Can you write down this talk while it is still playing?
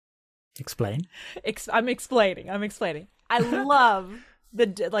Explain. I'm explaining. I love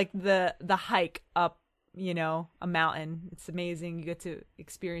the hike up, a mountain. It's amazing. You get to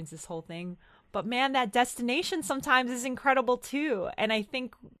experience this whole thing. But man, that destination sometimes is incredible too. And I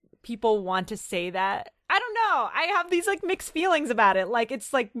think people want to say that. I don't know. I have these mixed feelings about it.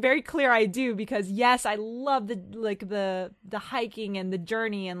 It's very clear I do, because yes, I love the hiking and the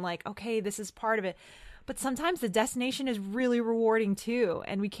journey and okay, this is part of it. But sometimes the destination is really rewarding too,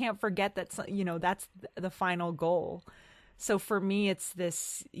 and we can't forget that that's the final goal. So for me, it's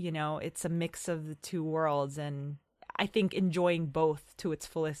this, it's a mix of the two worlds, and I think enjoying both to its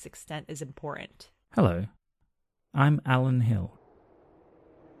fullest extent is important. Hello, I'm Alan Hill.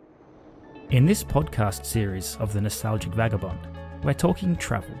 In this podcast series of The Nostalgic Vagabond, we're talking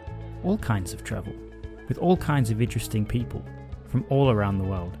travel, all kinds of travel, with all kinds of interesting people from all around the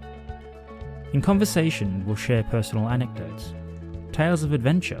world. In conversation, we'll share personal anecdotes, tales of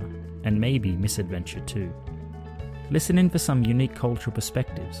adventure, and maybe misadventure too. Listen in for some unique cultural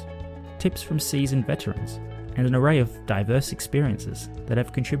perspectives, tips from seasoned veterans, and an array of diverse experiences that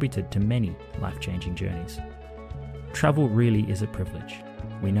have contributed to many life-changing journeys. Travel really is a privilege.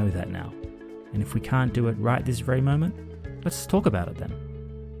 We know that now. And if we can't do it right this very moment, let's talk about it then.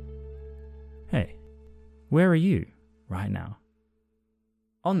 Hey, where are you right now?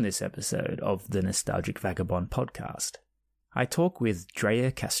 On this episode of the Nostalgic Vagabond podcast, I talk with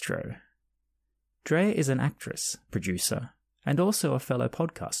Drea Castro. Drea is an actress, producer, and also a fellow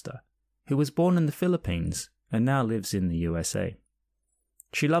podcaster who was born in the Philippines and now lives in the USA.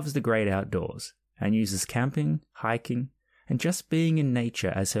 She loves the great outdoors and uses camping, hiking, and just being in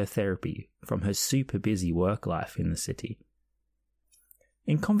nature as her therapy from her super busy work life in the city.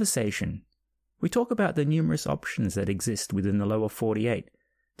 In conversation, we talk about the numerous options that exist within the lower 48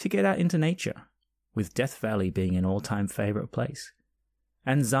 to get out into nature, with Death Valley being an all-time favourite place.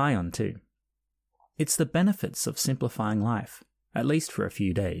 And Zion too. It's the benefits of simplifying life, at least for a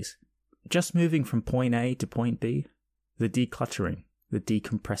few days. Just moving from point A to point B, the decluttering, the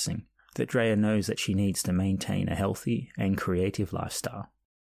decompressing, that Drea knows that she needs to maintain a healthy and creative lifestyle.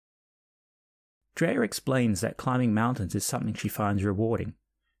 Drea explains that climbing mountains is something she finds rewarding.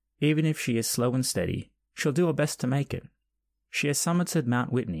 Even if she is slow and steady, she'll do her best to make it. She has summited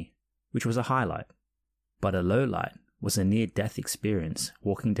Mount Whitney, which was a highlight, but a lowlight was a near-death experience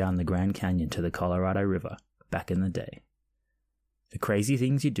walking down the Grand Canyon to the Colorado River back in the day. The crazy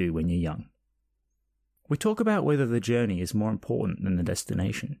things you do when you're young. We talk about whether the journey is more important than the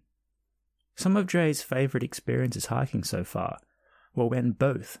destination. Some of Drea's favourite experiences hiking so far were when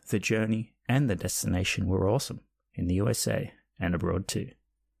both the journey and the destination were awesome, in the USA and abroad too.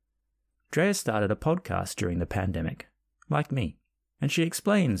 Drea started a podcast during the pandemic, like me, and she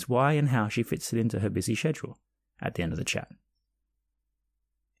explains why and how she fits it into her busy schedule at the end of the chat.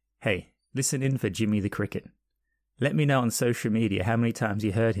 Hey, listen in for Jimmy the Cricket. Let me know on social media how many times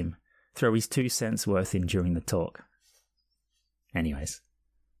you heard him throw his 2 cents worth in during the talk. Anyways,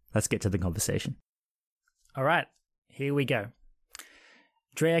 let's get to the conversation. All right, here we go.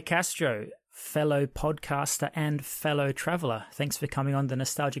 Drea Castro, fellow podcaster and fellow traveler. Thanks for coming on the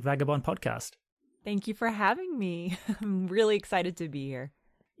Nostalgic Vagabond podcast. Thank you for having me. I'm really excited to be here.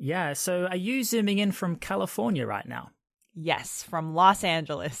 Yeah, so are you zooming in from California right now? Yes, from Los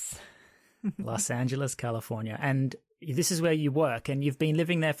Angeles. Los Angeles, California. And this is where you work, and you've been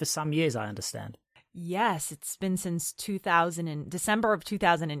living there for some years, I understand. Yes, it's been since December of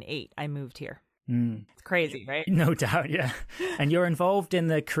 2008 I moved here. It's crazy, right? No doubt, yeah. And you're involved in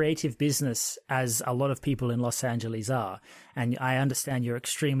the creative business, as a lot of people in Los Angeles are. And I understand you're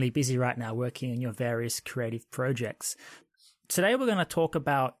extremely busy right now working on your various creative projects. Today we're going to talk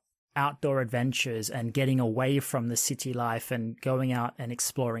about outdoor adventures and getting away from the city life and going out and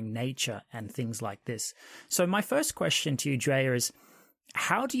exploring nature and things like this. So my first question to you, Drea, is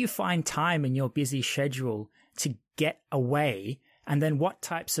how do you find time in your busy schedule to get away? And then what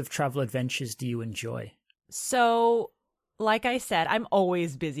types of travel adventures do you enjoy? So, like I said, I'm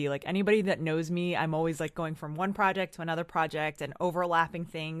always busy. Like anybody that knows me, I'm always going from one project to another project and overlapping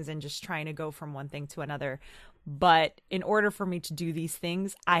things and just trying to go from one thing to another. But in order for me to do these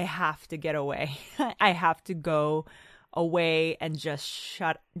things, I have to get away. I have to go away and just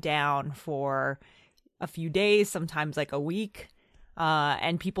shut down for a few days, sometimes a week.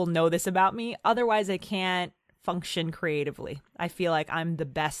 And people know this about me. Otherwise, I can't function creatively. I feel like I'm the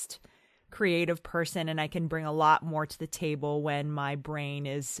best creative person and I can bring a lot more to the table when my brain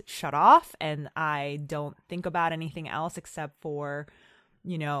is shut off and I don't think about anything else except for,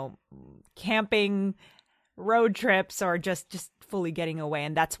 camping, road trips, or just fully getting away.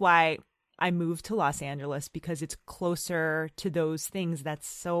 And that's why I moved to Los Angeles because it's closer to those things that's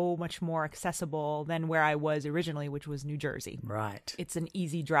so much more accessible than where I was originally, which was New Jersey. Right. It's an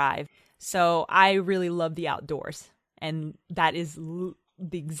easy drive. So I really love the outdoors. And that is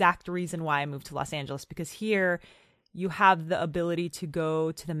the exact reason why I moved to Los Angeles, because here you have the ability to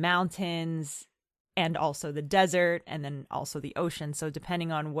go to the mountains and also the desert and then also the ocean. So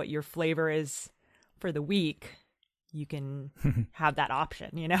depending on what your flavor is for the week, you can have that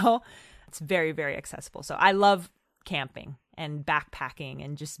option, you know? It's very, very accessible. So I love camping and backpacking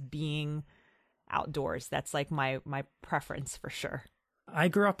and just being outdoors. That's like my preference for sure. I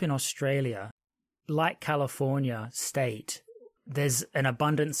grew up in Australia. Like California state, there's an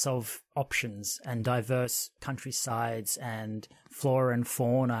abundance of options and diverse countrysides and flora and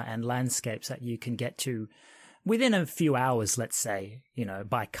fauna and landscapes that you can get to within a few hours, let's say, you know,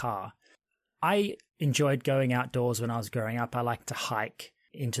 by car. I enjoyed going outdoors when I was growing up. I like to hike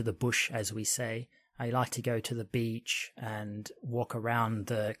into the bush, as we say. I like to go to the beach and walk around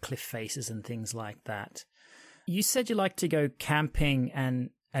the cliff faces and things like that. You said you like to go camping and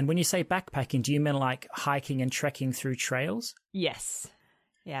when you say backpacking, do you mean like hiking and trekking through trails? Yes.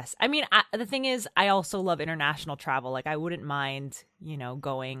 Yes. I mean, the thing is, I also love international travel. Like I wouldn't mind, you know,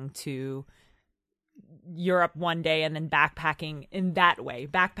 going to Europe one day and then backpacking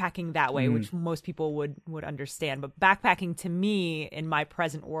that way, which most people would understand. But backpacking to me in my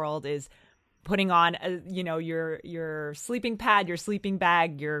present world is putting on, you know, your sleeping pad, your sleeping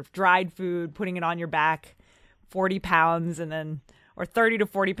bag, your dried food, putting it on your back, 40 pounds or 30 to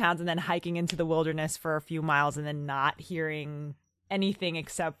 40 pounds, and then hiking into the wilderness for a few miles and then not hearing anything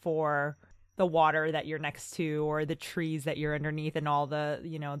except for the water that you're next to or the trees that you're underneath and all the,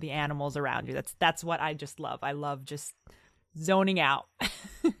 you know, the animals around you. That's what I just love. I love just zoning out.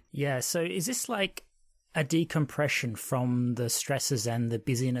 Yeah. So is this like a decompression from the stresses and the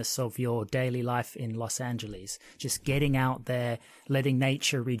busyness of your daily life in Los Angeles? Just getting out there, letting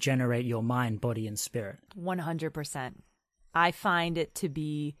nature regenerate your mind, body, and spirit? 100%. I find it to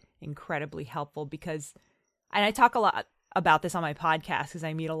be incredibly helpful because, and I talk a lot about this on my podcast because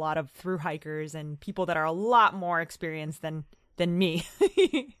I meet a lot of thru hikers and people that are a lot more experienced than me.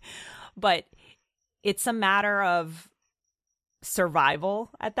 But it's a matter of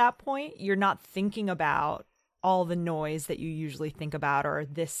survival at that point. You're not thinking about all the noise that you usually think about, or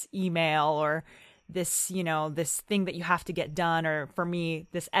this email, or this, you know, this thing that you have to get done, or for me,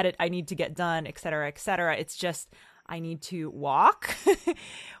 this edit I need to get done, et cetera, et cetera. It's just, I need to walk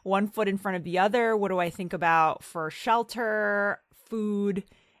one foot in front of the other. What do I think about for shelter, food,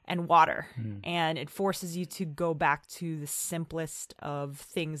 and water? And it forces you to go back to the simplest of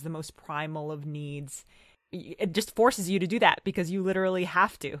things, the most primal of needs. It just forces you to do that because you literally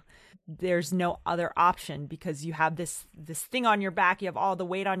have to. There's no other option because you have this thing on your back, you have all the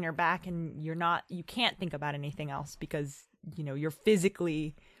weight on your back, and you can't think about anything else because, you know, you're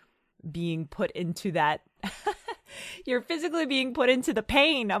physically being put into that you're physically being put into the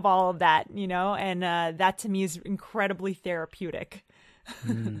pain of all of that, you know, and that to me is incredibly therapeutic.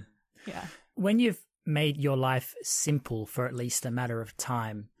 Yeah. When you've made your life simple for at least a matter of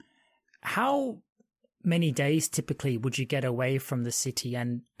time, how many days typically would you get away from the city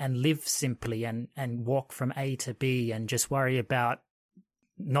and live simply and walk from A to B and just worry about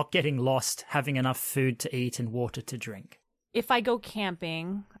not getting lost, having enough food to eat and water to drink? If I go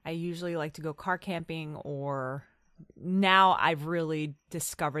camping, I usually like to go car camping, or now I've really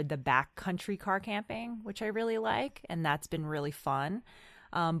discovered the backcountry car camping, which I really like, and that's been really fun.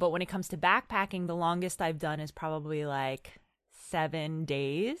 But when it comes to backpacking, the longest I've done is probably like 7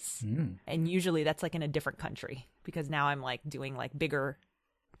 days. And usually that's like in a different country because now I'm like doing like bigger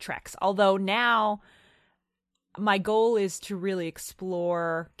treks. Although now my goal is to really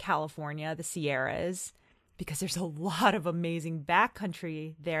explore California, the Sierras, because there's a lot of amazing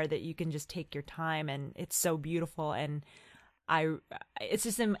backcountry there that you can just take your time, and it's so beautiful. And it's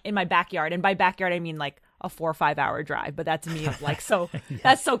just in my backyard, and by backyard I mean like a 4 or 5 hour drive, but that to me is like so yeah.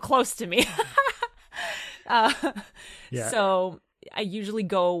 That's so close to me. Yeah. So I usually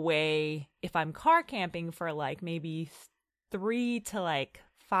go away if I'm car camping for like maybe 3 to like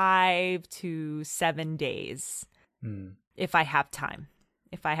 5 to 7 days if I have time.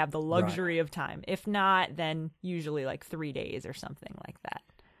 If I have the luxury of time. If not, then usually like 3 days or something like that.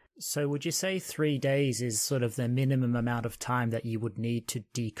 So would you say 3 days is sort of the minimum amount of time that you would need to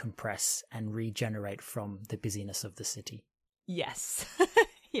decompress and regenerate from the busyness of the city? Yes.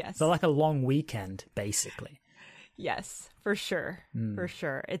 Yes. So like a long weekend, basically. Yes, for sure. For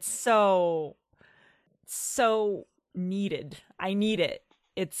sure. It's so needed. I need it.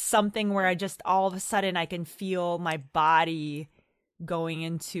 It's something where I just all of a sudden I can feel my body going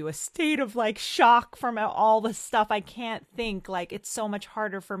into a state of like shock from all the stuff I can't think. Like, it's so much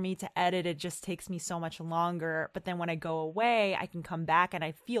harder for me to edit. It just takes me so much longer. But then when I go away, I can come back and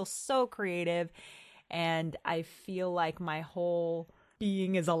I feel so creative, and I feel like my whole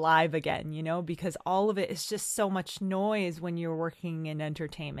being is alive again, you know, because all of it is just so much noise when you're working in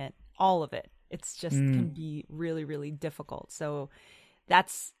entertainment. All of it. It's just can be really, really difficult. So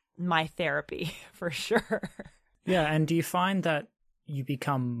that's my therapy for sure. Yeah. And do you find that you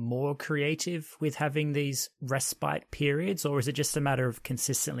become more creative with having these respite periods, or is it just a matter of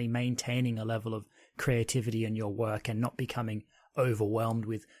consistently maintaining a level of creativity in your work and not becoming overwhelmed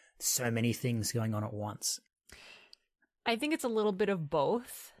with so many things going on at once? I think it's a little bit of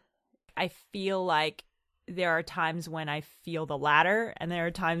both. I feel like there are times when I feel the latter, and there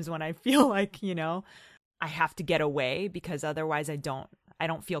are times when I feel like, you know, I have to get away, because otherwise I don't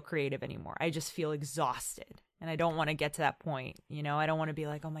feel creative anymore. I just feel exhausted, and I don't want to get to that point. You know, I don't want to be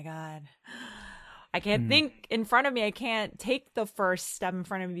like, oh my God, I can't think in front of me. I can't take the first step in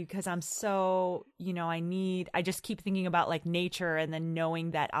front of me because I'm so, you know, I just keep thinking about like nature, and then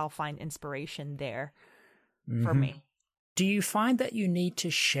knowing that I'll find inspiration there for me. Do you find that you need to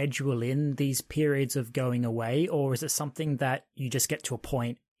schedule in these periods of going away, or is it something that you just get to a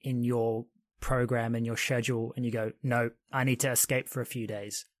point in your program and your schedule and you go, no, I need to escape for a few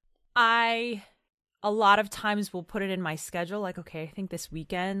days? I a lot of times will put it in my schedule, like, okay, I think this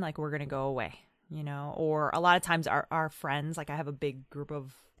weekend, like, we're going to go away, you know, or a lot of times our friends, like, I have a big group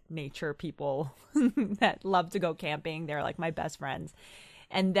of nature people that love to go camping. They're like my best friends,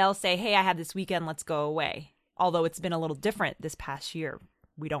 and they'll say, hey, I have this weekend, let's go away. Although it's been a little different this past year.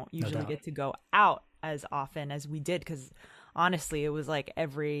 We don't usually get to go out as often as we did, because honestly, it was like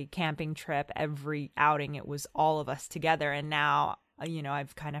every camping trip, every outing, it was all of us together. And now, you know,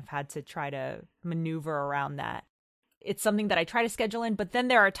 I've kind of had to try to maneuver around that. It's something that I try to schedule in, but then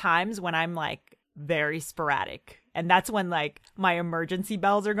there are times when I'm like very sporadic. And that's when like my emergency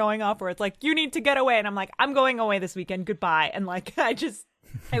bells are going off, where it's like, you need to get away. And I'm like, I'm going away this weekend. Goodbye. And like,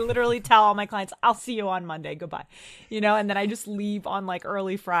 I literally tell all my clients, I'll see you on Monday. Goodbye. You know, and then I just leave on like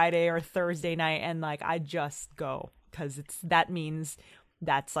early Friday or Thursday night, and like I just go, because that means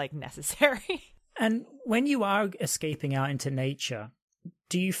that's like necessary. And when you are escaping out into nature,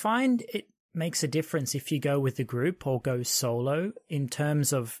 do you find it makes a difference if you go with a group or go solo in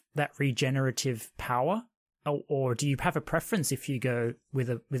terms of that regenerative power? Or do you have a preference if you go with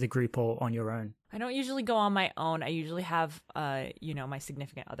a group or on your own? I don't usually go on my own. I usually have, you know, my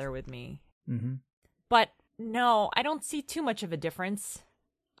significant other with me. Mm-hmm. But no, I don't see too much of a difference.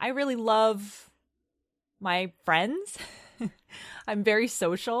 I really love my friends. I'm very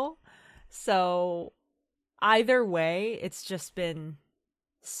social. So either way, it's just been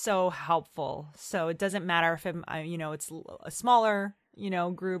so helpful. So it doesn't matter if you know, it's a smaller, you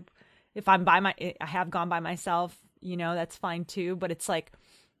know, group. If I have gone by myself, you know, that's fine too. But it's like,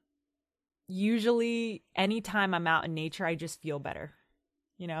 usually anytime I'm out in nature, I just feel better.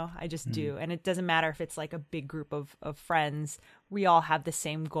 You know, I just do. And it doesn't matter if it's like a big group of friends. We all have the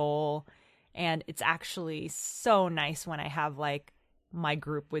same goal. And it's actually so nice when I have like my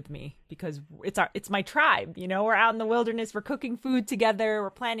group with me, because it's my tribe. You know, we're out in the wilderness, we're cooking food together, we're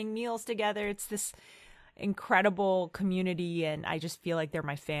planning meals together. It's this incredible community, and I just feel like they're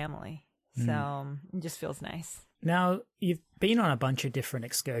my family. So it just feels nice. Now, you've been on a bunch of different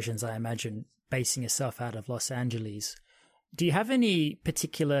excursions, I imagine, basing yourself out of Los Angeles. Do you have any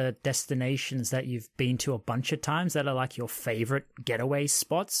particular destinations that you've been to a bunch of times that are like your favorite getaway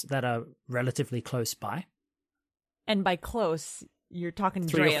spots that are relatively close by? And by close, you're talking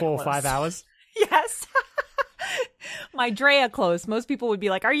 3 Drea or 4 or close. 5 hours? Yes. My Drea close. Most people would be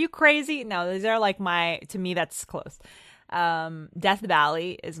like, are you crazy? No, these are like to me, that's close. Death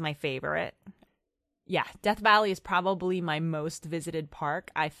Valley is my favorite. Yeah, Death Valley is probably my most visited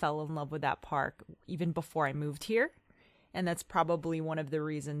park. I fell in love with that park even before I moved here. And that's probably one of the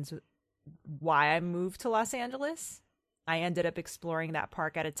reasons why I moved to Los Angeles. I ended up exploring that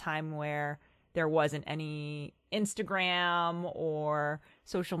park at a time where there wasn't any Instagram or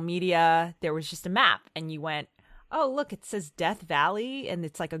social media. There was just a map, and you went, oh, look, it says Death Valley, and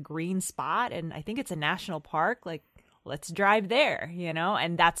it's like a green spot, and I think it's a national park. Like, let's drive there, you know?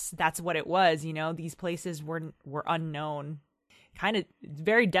 And that's what it was, you know? These places were unknown. Kind of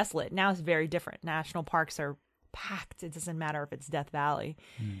very desolate. Now it's very different. National parks are packed. It doesn't matter if it's Death Valley.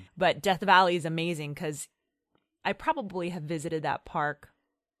 But Death Valley is amazing because I probably have visited that park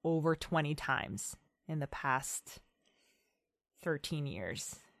over 20 times in the past 13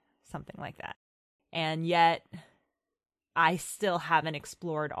 years, something like that. And yet I still haven't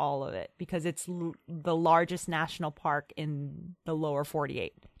explored all of it because it's the largest national park in the lower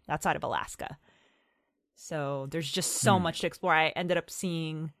 48 outside of Alaska. So there's just so much to explore. I ended up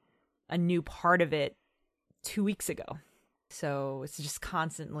seeing a new part of it 2 weeks ago. So it's just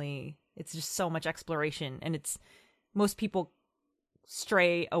constantly, it's just so much exploration. And it's, most people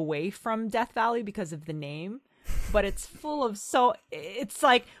stray away from Death Valley because of the name, but it's full of, it's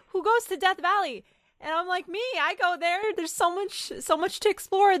like, who goes to Death Valley? And I'm like, me, I go there. There's so much to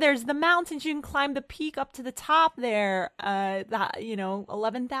explore. There's the mountains. You can climb the peak up to the top there.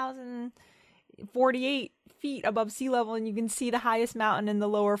 11,048 feet above sea level. And you can see the highest mountain in the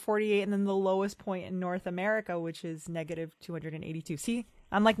lower 48 and then the lowest point in North America, which is negative 282. See,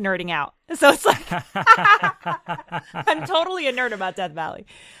 I'm like nerding out. So it's like, I'm totally a nerd about Death Valley.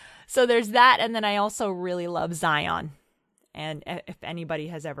 So there's that. And then I also really love Zion. And if anybody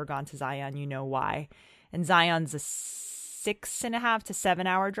has ever gone to Zion, you know why. And Zion's a 6.5 to 7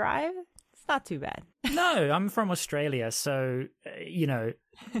 hour drive. It's not too bad. No, I'm from Australia, so,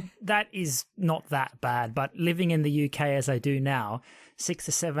 that is not that bad. But living in the UK as I do now, 6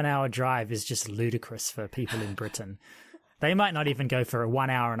 to 7 hour drive is just ludicrous for people in Britain. They might not even go for a 1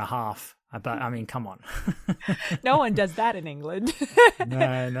 hour and a half. But, I mean, come on. No one does that in England.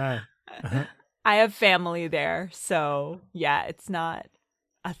 No. I have family there, so yeah, it's not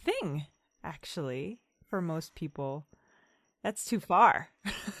a thing, actually, for most people. That's too far.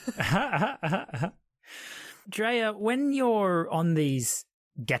 Drea, when you're on these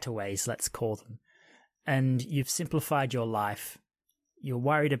getaways, let's call them, and you've simplified your life, you're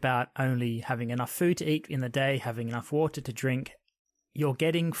worried about only having enough food to eat in the day, having enough water to drink, you're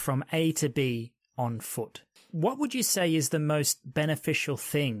getting from A to B on foot. What would you say is the most beneficial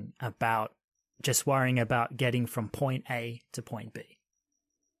thing about just worrying about getting from point A to point B?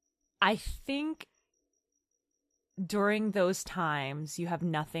 I think during those times, you have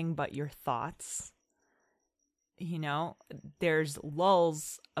nothing but your thoughts. There's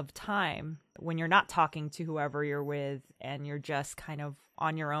lulls of time when you're not talking to whoever you're with and you're just kind of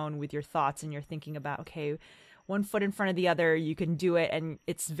on your own with your thoughts and you're thinking about, okay, one foot in front of the other, you can do it. And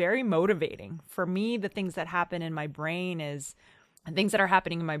it's very motivating. For me, the things that happen in my brain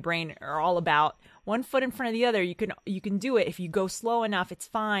are all about one foot in front of the other. You can do it. If you go slow enough, it's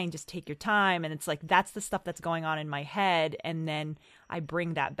fine. Just take your time. And it's like, that's the stuff that's going on in my head. And then I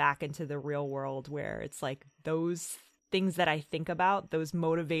bring that back into the real world where it's like those things that I think about, those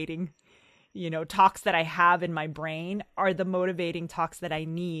motivating, talks that I have in my brain are the motivating talks that I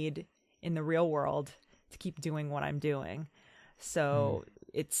need in the real world to keep doing what I'm doing. So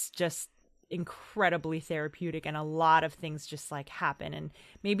it's just incredibly therapeutic and a lot of things just like happen. And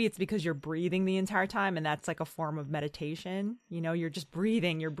maybe it's because you're breathing the entire time and that's like a form of meditation. You're just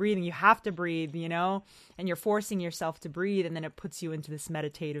breathing, you have to breathe, and you're forcing yourself to breathe, and then it puts you into this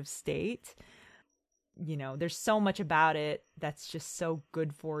meditative state. There's so much about it that's just so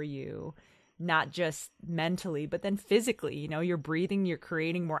good for you, not just mentally, but then physically. You're breathing, you're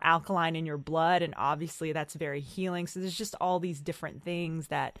creating more alkaline in your blood, and obviously that's very healing. So there's just all these different things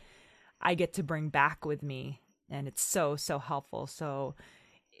that I get to bring back with me, and it's so, so helpful. So,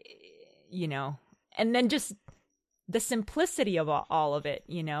 and then just the simplicity of all of it,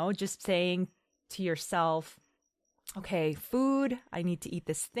 just saying to yourself, okay, food, I need to eat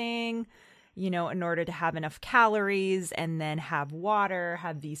this thing, in order to have enough calories, and then have water,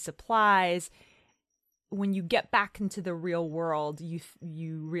 have these supplies. When you get back into the real world,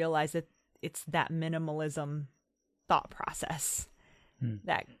 you realize that it's that minimalism thought process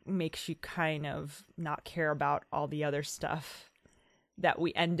that makes you kind of not care about all the other stuff that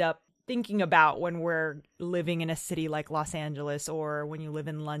we end up thinking about when we're living in a city like Los Angeles, or when you live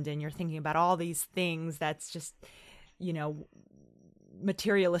in London, you're thinking about all these things that's just,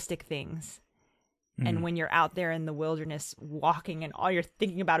 materialistic things. And when you're out there in the wilderness walking and all you're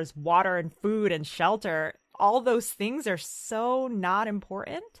thinking about is water and food and shelter, all those things are so not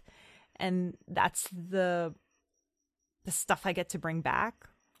important. And that's the stuff I get to bring back,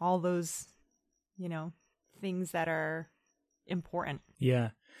 all those, things that are important. Yeah.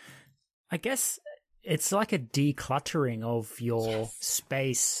 I guess it's like a decluttering of your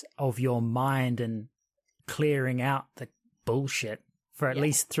space, of your mind, and clearing out the bullshit for at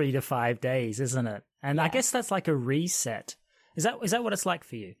least 3 to 5 days, isn't it? And I guess that's like a reset. Is that what it's like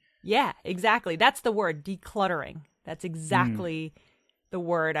for you? Yeah, exactly. That's the word, decluttering. That's exactly the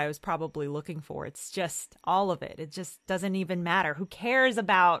word I was probably looking for. It's just all of it. It just doesn't even matter. Who cares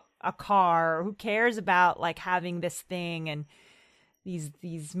about a car? Who cares about like having this thing? And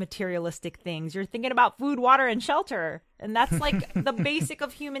these materialistic things. You're thinking about food, water, and shelter. And that's like the basic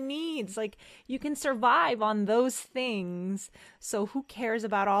of human needs. Like you can survive on those things. So who cares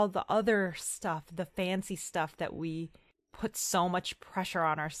about all the other stuff, the fancy stuff that we put so much pressure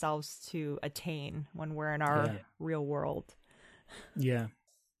on ourselves to attain when we're in our real world? Yeah.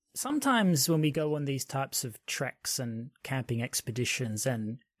 Sometimes when we go on these types of treks and camping expeditions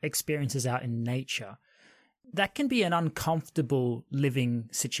and experiences out in nature, that can be an uncomfortable living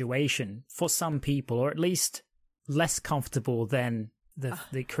situation for some people, or at least less comfortable than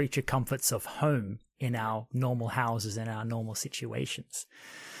the creature comforts of home in our normal houses and our normal situations.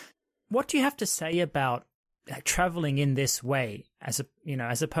 What do you have to say about traveling in this way,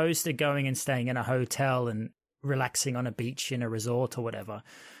 as opposed to going and staying in a hotel and relaxing on a beach in a resort or whatever?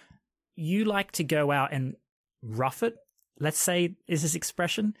 You like to go out and rough it, let's say, is this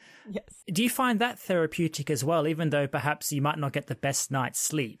expression? Yes. Do you find that therapeutic as well, even though perhaps you might not get the best night's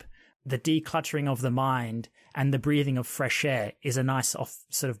sleep? The decluttering of the mind and the breathing of fresh air is a nice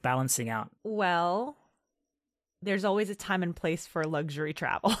sort of balancing out. Well, there's always a time and place for luxury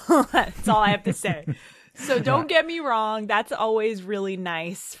travel. That's all I have to say. So don't get me wrong. That's always really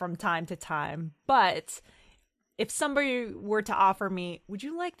nice from time to time. But if somebody were to offer me, would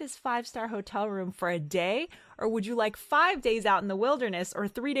you like this 5-star hotel room for a day? Or would you like 5 days out in the wilderness or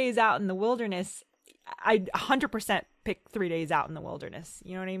 3 days out in the wilderness? I'd 100% pick 3 days out in the wilderness.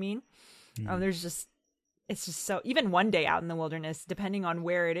 You know what I mean? It's just so, even 1 day out in the wilderness, depending on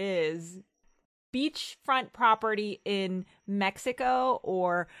where it is, beachfront property in Mexico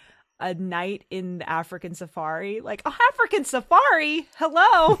or a night in the African safari. Like, oh, African safari?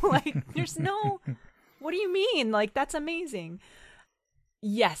 Hello? Like, there's no... What do you mean? Like, that's amazing.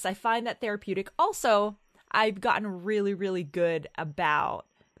 Yes, I find that therapeutic. Also, I've gotten really, really good about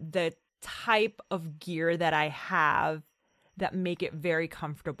the type of gear that I have that make it very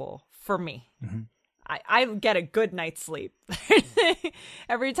comfortable for me. Mm-hmm. I get a good night's sleep.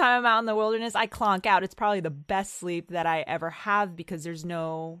 Every time I'm out in the wilderness, I clonk out. It's probably the best sleep that I ever have because there's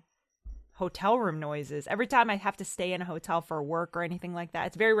no hotel room noises. Every time I have to stay in a hotel for work or anything like that,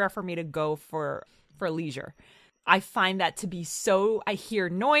 it's very rare for me to go for leisure. I find that to be so, I hear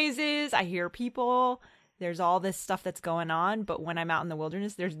noises, I hear people, there's all this stuff that's going on, but when I'm out in the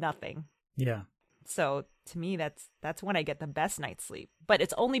wilderness, there's nothing. Yeah. So to me, that's when I get the best night's sleep. But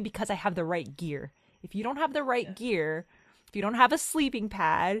it's only because I have the right gear. If you don't have the right gear, if you don't have a sleeping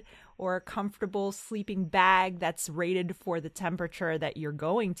pad or a comfortable sleeping bag that's rated for the temperature that you're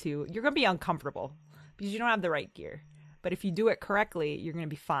going to be uncomfortable because you don't have the right gear. But if you do it correctly, you're going to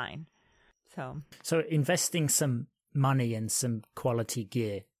be fine. So investing some money in some quality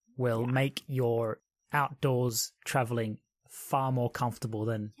gear will make your outdoors traveling far more comfortable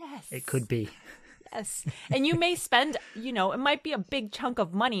than it could be. Yes. And you may spend, it might be a big chunk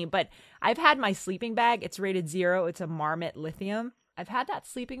of money, but I've had my sleeping bag. It's rated 0. It's a Marmot Lithium. I've had that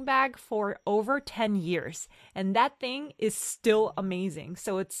sleeping bag for over 10 years, and that thing is still amazing.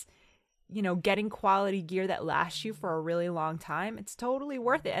 So it's, getting quality gear that lasts you for a really long time, it's totally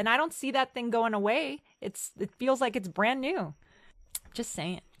worth it. And I don't see that thing going away. It feels like it's brand new. Just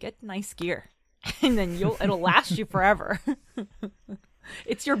saying, get nice gear and then it'll last you forever.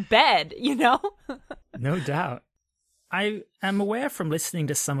 It's your bed, No doubt. I am aware from listening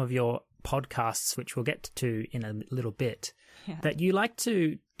to some of your podcasts, which we'll get to in a little bit, that you like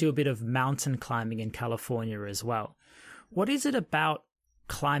to do a bit of mountain climbing in California as well. What is it about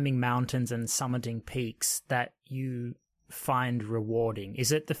climbing mountains and summiting peaks that you find rewarding?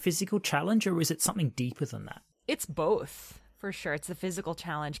 Is it the physical challenge or is it something deeper than that? It's both, for sure. It's the physical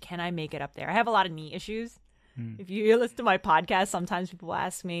challenge. Can I make it up there? I have a lot of knee issues. If you listen to my podcast, sometimes people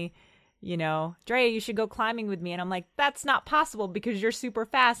ask me, Drea, you should go climbing with me. And I'm like, that's not possible because you're super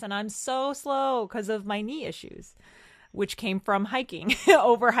fast and I'm so slow because of my knee issues, which came from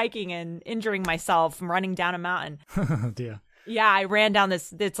over hiking and injuring myself from running down a mountain. Oh, dear. Yeah, I ran down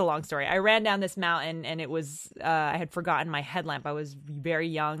this, it's a long story. I ran down this mountain and it was, I had forgotten my headlamp. I was very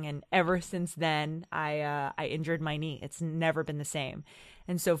young. And ever since then, I injured my knee. It's never been the same.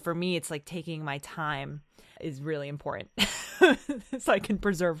 And so for me, it's like taking my time is really important so I can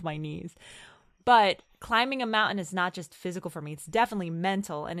preserve my knees. But climbing a mountain is not just physical for me. It's definitely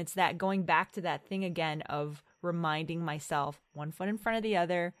mental. And it's that going back to that thing again of reminding myself, one foot in front of the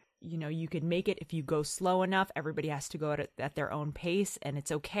other. You could make it if you go slow enough. Everybody has to go at their own pace and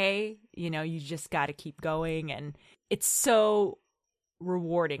it's okay. You just got to keep going. And it's so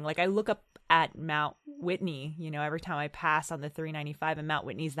rewarding. Like I look up at Mount Whitney, every time I pass on the 395, and Mount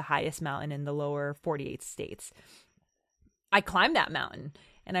Whitney is the highest mountain in the lower 48 states. I climbed that mountain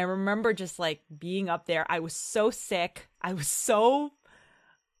And I remember just like being up there. I was so sick. I was so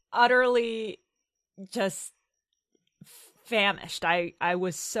utterly just famished. I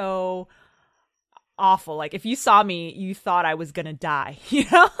was so awful. Like if you saw me, you thought I was going to die, you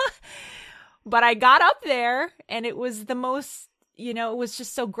know? But I got up there and it was the most, you know, it was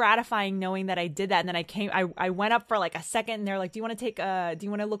just so gratifying knowing that I did that. And then I went up for like a second and they're like, do you want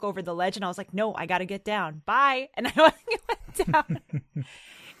to look over the ledge? And I was like, no, I got to get down. Bye. And I went down.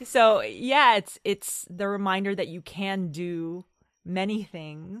 So yeah, it's the reminder that you can do many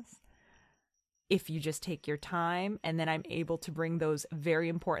things if you just take your time. And then I'm able to bring those very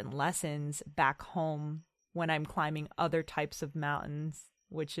important lessons back home when I'm climbing other types of mountains,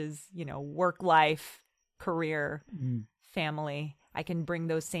 which is, you know, work life, career, family. I can bring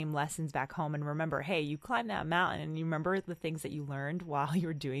those same lessons back home and remember, hey, you climbed that mountain and you remember the things that you learned while you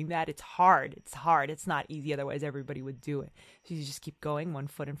were doing that. It's hard. It's hard. It's not easy. Otherwise, everybody would do it. So you just keep going one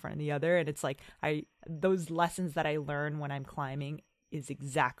foot in front of the other. And it's like those lessons that I learn when I'm climbing is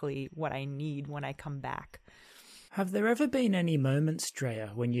exactly what I need when I come back. Have there ever been any moments,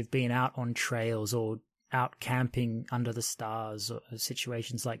 Drea, when you've been out on trails or out camping under the stars or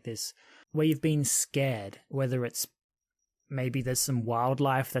situations like this, where you've been scared, whether it's maybe there's some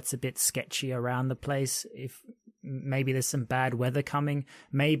wildlife that's a bit sketchy around the place, if maybe there's some bad weather coming,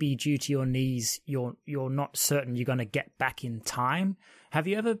 maybe due to your knees, you're not certain you're going to get back in time. Have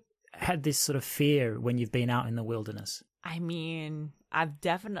you ever had this sort of fear when you've been out in the wilderness? I mean, I've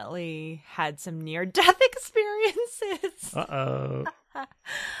definitely had some near-death experiences. Uh-oh.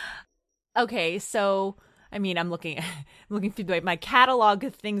 Okay, so, I mean, I'm looking through my catalog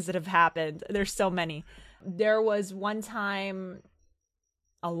of things that have happened. There's so many. There was one time,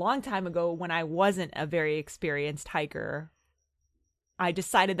 a long time ago, when I wasn't a very experienced hiker, I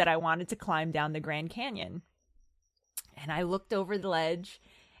decided that I wanted to climb down the Grand Canyon. And I looked over the ledge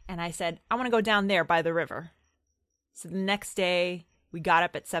and I said, I want to go down there by the river. So the next day, we got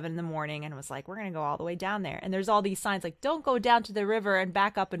up at 7 a.m. and was like, we're going to go all the way down there. And there's all these signs like, don't go down to the river and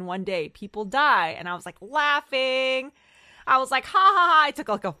back up in one day. People die. And I was like laughing. I was like, ha ha ha. I took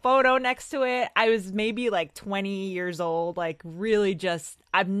like a photo next to it. I was maybe like 20 years old, like really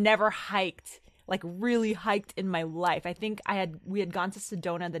I've never hiked, like really hiked in my life. I think we had gone to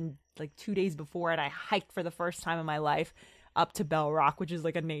Sedona then like 2 days before and I hiked for the first time in my life up to Bell Rock, which is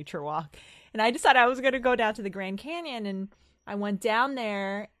like a nature walk. And I decided I was going to go down to the Grand Canyon and I went down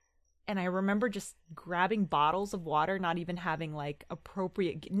there and I remember just grabbing bottles of water, not even having like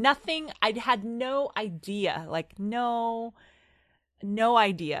nothing. I had no idea, like no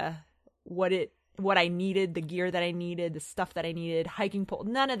idea what I needed, the gear that I needed, the stuff that I needed, hiking pole,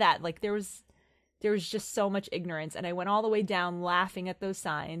 none of that. Like there was just so much ignorance. And I went all the way down laughing at those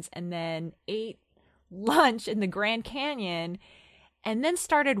signs and then ate lunch in the Grand Canyon and then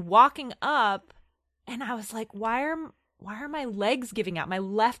started walking up and I was like, why are my legs giving out? My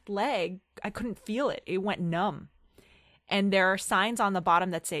left leg, I couldn't feel it. It went numb. And there are signs on the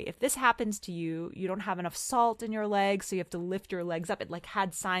bottom that say, if this happens to you, you don't have enough salt in your legs, so you have to lift your legs up. It like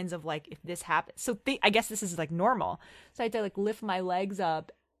had signs of like, if this happens. So I guess this is like normal. So I had to like lift my legs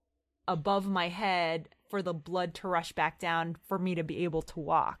up above my head for the blood to rush back down for me to be able to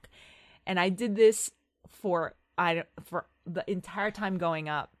walk. And I did this for the entire time going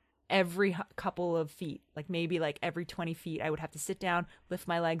up. Every couple of feet, like maybe like every 20 feet, I would have to sit down, lift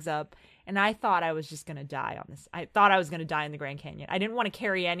my legs up. And I thought I was just going to die on this. I thought I was going to die in the Grand Canyon. I didn't want to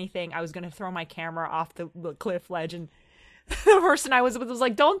carry anything. I was going to throw my camera off the cliff ledge. And the person I was with was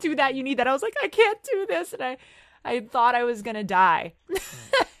like, don't do that. You need that. I was like, I can't do this. And I thought I was going to die.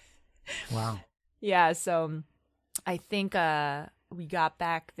 Wow. Yeah. So I think we got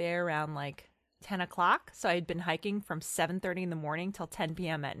back there around like 10 o'clock. So I had been hiking from 7:30 in the morning till 10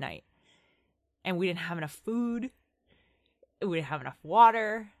 p.m. at night. And we didn't have enough food. We didn't have enough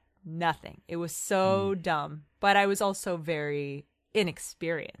water. Nothing. It was so dumb. But I was also very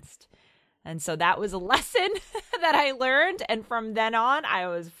inexperienced. And so that was a lesson that I learned. And from then on, I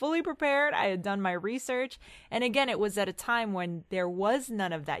was fully prepared. I had done my research. And again, it was at a time when there was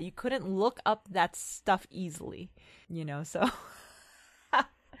none of that. You couldn't look up that stuff easily, you know, so...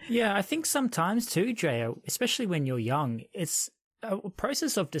 Yeah, I think sometimes too, Drea, especially when you're young, it's a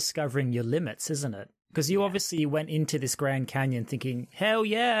process of discovering your limits, isn't it? Because you obviously went into this Grand Canyon thinking, hell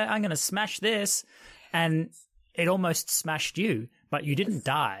yeah, I'm going to smash this. And it almost smashed you, but you didn't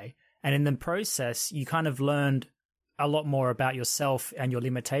die. And in the process, you kind of learned a lot more about yourself and your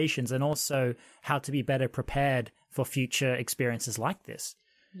limitations and also how to be better prepared for future experiences like this.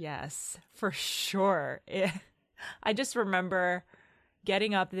 Yes, for sure. I just remember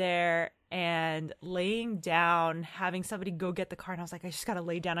getting up there and laying down, having somebody go get the car. And I was like, I just got to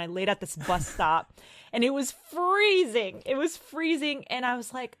lay down. I laid at this bus stop and it was freezing. It was freezing. And I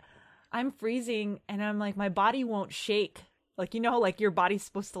was like, I'm freezing. And I'm like, my body won't shake. Like, like your body's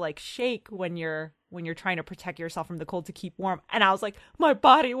supposed to like shake when you're trying to protect yourself from the cold to keep warm. And I was like, my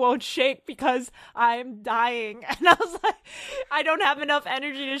body won't shake because I'm dying. And I was like, I don't have enough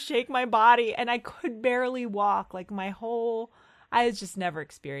energy to shake my body. And I could barely walk. Like I had just never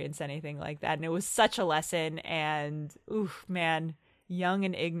experienced anything like that. And it was such a lesson. And oof, man, young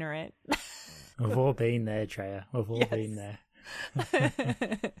and ignorant. We've all been there, Treya. We've all been there.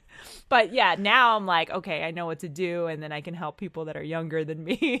 But yeah, now I'm like, okay, I know what to do, and then I can help people that are younger than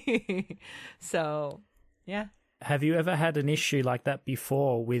me. So yeah. Have you ever had an issue like that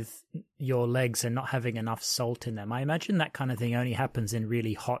before with your legs and not having enough salt in them? I imagine that kind of thing only happens in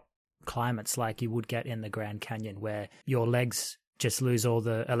really hot climates like you would get in the Grand Canyon, where your legs just lose all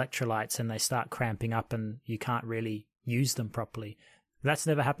the electrolytes and they start cramping up and you can't really use them properly. That's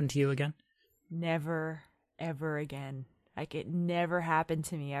never happened to you again? Never, ever again. Like, it never happened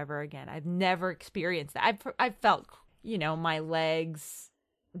to me ever again. I've never experienced that. I've felt, my legs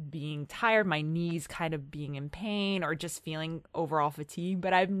being tired, my knees kind of being in pain, or just feeling overall fatigue,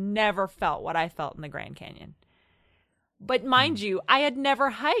 but I've never felt what I felt in the Grand Canyon. But mind you, I had never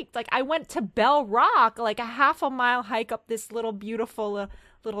hiked. Like, I went to Bell Rock, like a half a mile hike up this little beautiful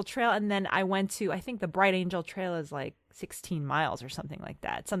little trail, and then I went to, I think the Bright Angel Trail is like 16 miles or something like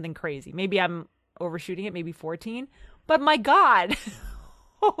that. Something crazy. Maybe I'm overshooting it, maybe 14. But my God,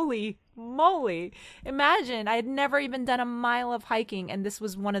 holy moly. Imagine, I had never even done a mile of hiking, and this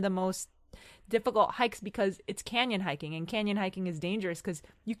was one of the most difficult hikes because it's canyon hiking, and canyon hiking is dangerous because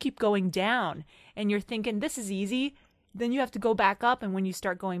you keep going down, and you're thinking, this is easy. Then you have to go back up, and when you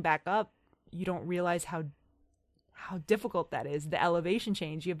start going back up, you don't realize how difficult that is, the elevation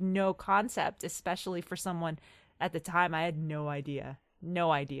change. You have no concept, especially for someone at the time. I had no idea.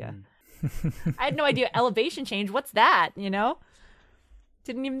 I had no idea elevation change. What's that,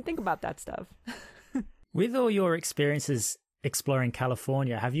 Didn't even think about that stuff. With all your experiences exploring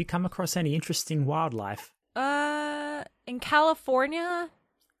California, have you come across any interesting wildlife? In California,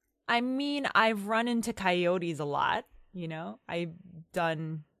 I mean, I've run into coyotes a lot, I've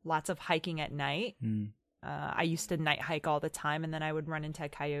done lots of hiking at night. I used to night hike all the time, and then I would run into a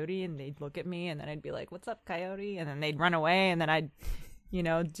coyote and they'd look at me, and then I'd be like, what's up, coyote? And then they'd run away, and then I'd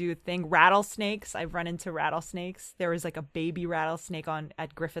do a thing. Rattlesnakes. I've run into rattlesnakes. There was like a baby rattlesnake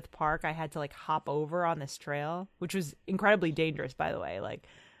at Griffith Park. I had to like hop over on this trail, which was incredibly dangerous, by the way. Like,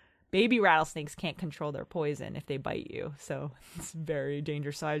 baby rattlesnakes can't control their poison if they bite you. So it's very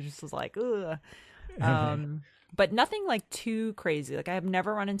dangerous. So I just was like, ugh. But nothing like too crazy. Like, I have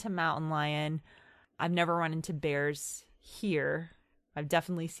never run into mountain lion. I've never run into bears here. I've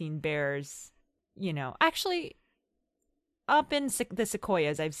definitely seen bears, actually, up in the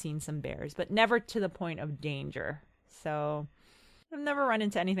Sequoias, I've seen some bears, but never to the point of danger. So I've never run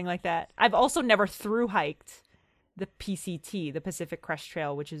into anything like that. I've also never thru hiked the PCT, the Pacific Crest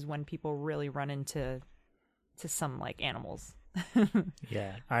Trail, which is when people really run into some like animals.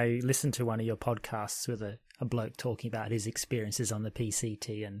 Yeah, I listened to one of your podcasts with a bloke talking about his experiences on the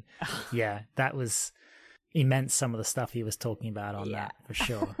PCT, and yeah, that was immense, some of the stuff he was talking about on that, for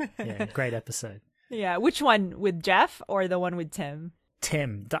sure. Yeah, great episode. Yeah, which one, with Jeff or the one with Tim?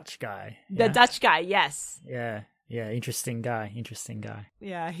 Tim, Dutch guy. The Dutch guy, yes. Yeah, interesting guy.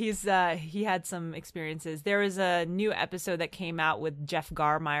 Yeah, he had some experiences. There was a new episode that came out with Jeff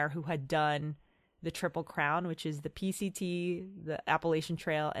Garmeyer, who had done the Triple Crown, which is the PCT, the Appalachian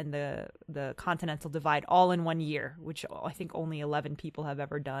Trail, and the Continental Divide all in 1 year, which I think only 11 people have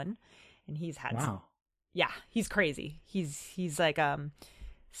ever done. And he's had he's crazy. He's like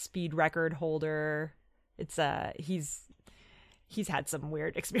speed record holder. It's he's had some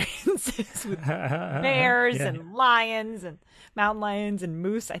weird experiences with bears and lions and mountain lions and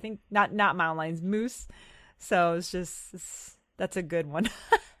moose. I think not mountain lions, moose. So that's a good one.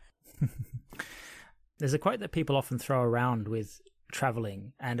 There's a quote that people often throw around with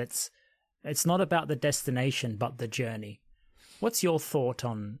traveling, and it's not about the destination but the journey. What's your thought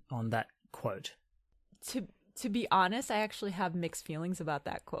on that quote? To be honest, I actually have mixed feelings about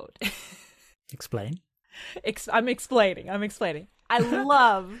that quote. Explain. I'm explaining. I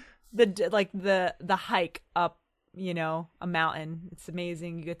love the hike up, a mountain. It's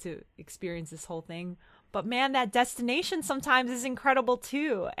amazing. You get to experience this whole thing. But man, that destination sometimes is incredible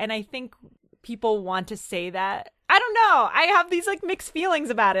too. And I think people want to say that. I don't know. I have these like mixed feelings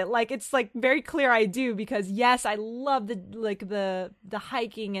about it. Like, it's like very clear I do, because yes, I love the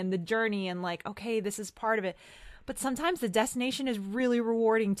hiking and the journey, and like, okay, this is part of it. But sometimes the destination is really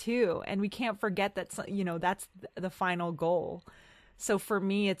rewarding too. And we can't forget that, that's the final goal. So for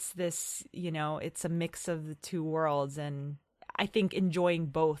me, it's this, it's a mix of the two worlds. And I think enjoying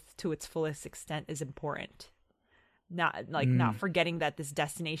both to its fullest extent is important. Not forgetting that this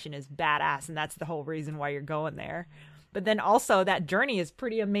destination is badass and that's the whole reason why you're going there. But then also that journey is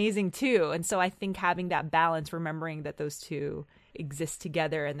pretty amazing too. And so I think having that balance, remembering that those two exist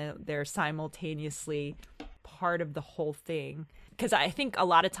together and they're simultaneously part of the whole thing. Because I think a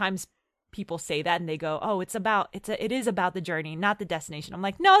lot of times people say that and they go, oh, it is about the journey, not the destination. I'm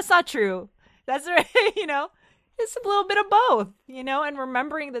like, no, it's not true. That's right. It's a little bit of both, and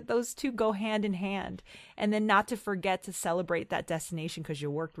remembering that those two go hand in hand, and then not to forget to celebrate that destination because you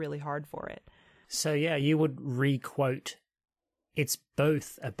worked really hard for it. So yeah, you would re-quote, it's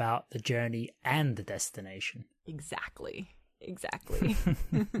both about the journey and the destination. Exactly.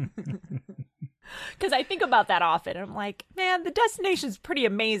 Because I think about that often. I'm like, man, the destination's pretty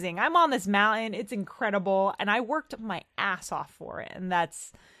amazing. I'm on this mountain. It's incredible. And I worked my ass off for it. And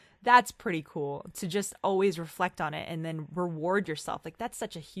that's pretty cool to just always reflect on it and then reward yourself. Like that's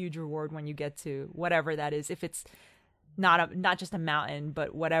such a huge reward when you get to whatever that is. If it's not just a mountain,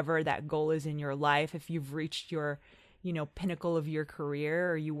 but whatever that goal is in your life, if you've reached your, pinnacle of your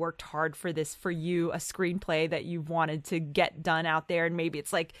career, or you worked hard for you, a screenplay that you've wanted to get done out there. And maybe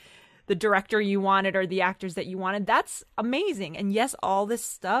it's like the director you wanted or the actors that you wanted. That's amazing. And yes, all this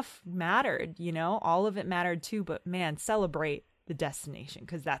stuff mattered, all of it mattered too, but man, celebrate the destination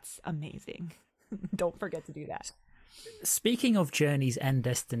because that's amazing. Don't forget to do that. Speaking of journeys and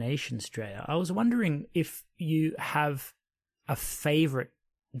destinations, Drea, I was wondering if you have a favorite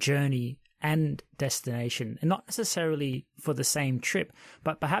journey and destination, and not necessarily for the same trip,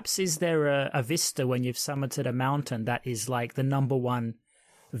 but perhaps is there a vista when you've summited a mountain that is like the number one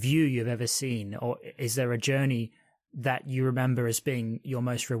view you've ever seen? Or is there a journey that you remember as being your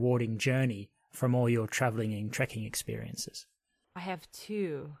most rewarding journey from all your traveling and trekking experiences? I have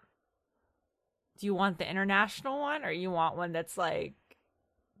two. Do you want the international one, or you want one that's like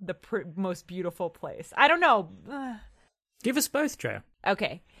the most beautiful place? I don't know. Give us both, Drea.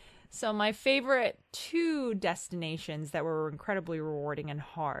 Okay. So my favorite two destinations that were incredibly rewarding and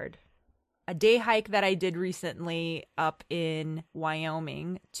hard. A day hike that I did recently up in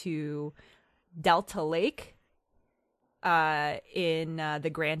Wyoming to Delta Lake in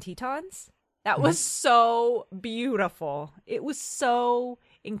the Grand Tetons. That was so beautiful. It was so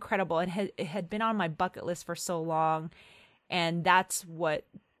incredible. It had been on my bucket list for so long. And that's what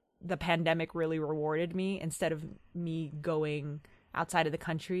the pandemic really rewarded me. Instead of me going outside of the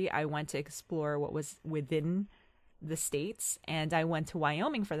country, I went to explore what was within the states. And I went to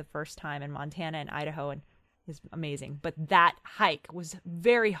Wyoming for the first time, and Montana and Idaho, and it was amazing. But that hike was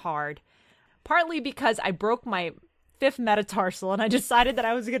very hard, partly because I broke my 5th metatarsal and I decided that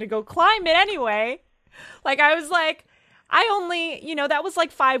I was going to go climb it anyway. Like I was like, I only, that was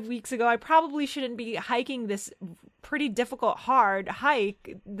like 5 weeks ago. I probably shouldn't be hiking this pretty difficult, hard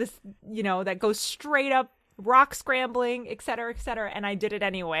hike, this, that goes straight up, rock scrambling, et cetera, et cetera. And I did it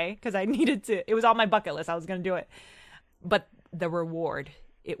anyway because I needed to. It was on my bucket list. I was going to do it. But the reward,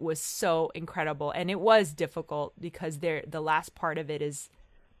 it was so incredible. And it was difficult because the last part of it is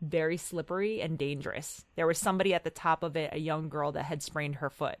very slippery and dangerous. There was somebody at the top of it, a young girl that had sprained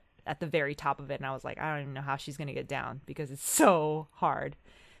her foot at the very top of it. And I was like, I don't even know how she's going to get down because it's so hard.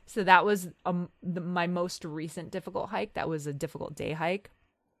 So that was my most recent difficult hike. That was a difficult day hike.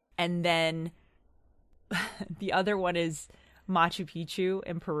 And then the other one is Machu Picchu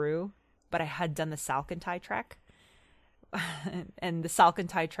in Peru, but I had done the Salcantay trek. And the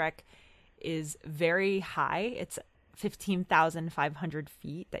Salcantay trek is very high. It's 15,500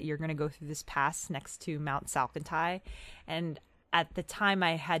 feet that you're going to go through this pass next to Mount Salcantay. And at the time,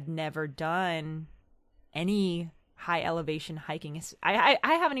 I had never done any high elevation hiking. I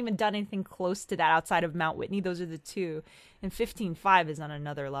haven't even done anything close to that outside of Mount Whitney. Those are the two. And 15.5 is on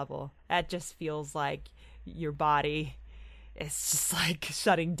another level. That just feels like your body is just like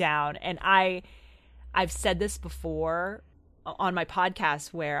shutting down. And I've said this before on my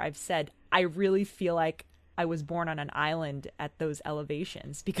podcast where I've said, I really feel like I was born on an island at those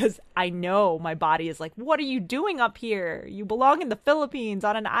elevations because I know my body is like, what are you doing up here? You belong in the Philippines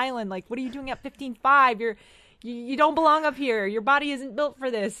on an island. Like, what are you doing at 15.5? You don't belong up here. Your body isn't built for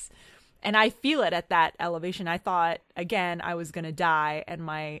this. And I feel it at that elevation. I thought, again, I was going to die. And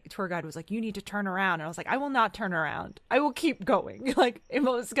my tour guide was like, you need to turn around. And I was like, I will not turn around. I will keep going. Like,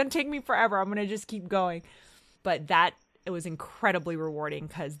 it's going to take me forever. I'm going to just keep going. But it was incredibly rewarding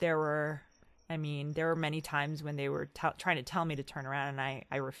because there were many times when they were trying to tell me to turn around and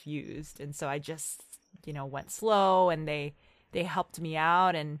I refused. And so I just went slow, and they helped me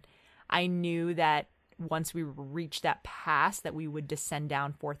out. And I knew that once we reached that pass that we would descend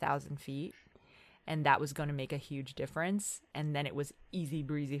down 4,000 feet, and that was going to make a huge difference. And then it was easy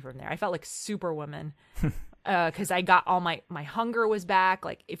breezy from there. I felt like Superwoman because I got all my hunger was back.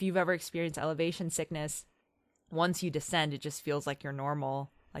 Like, if you've ever experienced elevation sickness, once you descend, it just feels like you're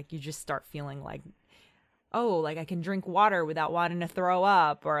normal. Like, you just start feeling like, oh, like I can drink water without wanting to throw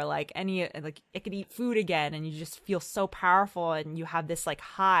up, or like I could eat food again, and you just feel so powerful, and you have this like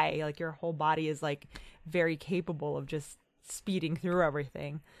high, like your whole body is like very capable of just speeding through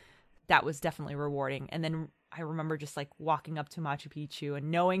everything. That was definitely rewarding. And then I remember just like walking up to Machu Picchu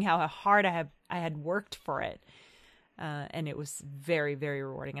and knowing how hard I had worked for it, and it was very, very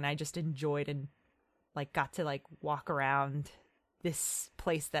rewarding. And I just enjoyed and like got to like walk around this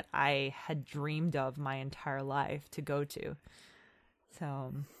place that I had dreamed of my entire life to go to.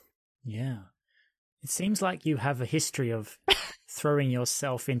 So, yeah. It seems like you have a history of throwing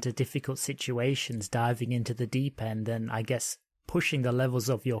yourself into difficult situations, diving into the deep end, and I guess pushing the levels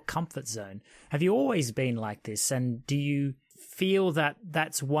of your comfort zone. Have you always been like this? And do you feel that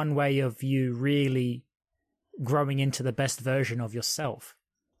that's one way of you really growing into the best version of yourself?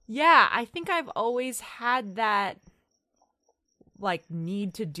 Yeah, I think I've always had that like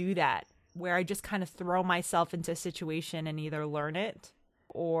need to do that, where I just kind of throw myself into a situation and either learn it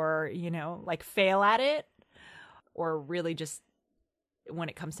or, like fail at it, or really just, when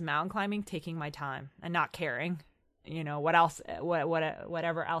it comes to mountain climbing, taking my time and not caring, what else,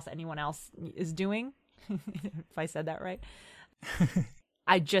 whatever else anyone else is doing. If I said that right.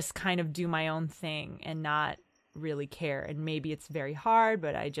 I just kind of do my own thing and not really care. And maybe it's very hard,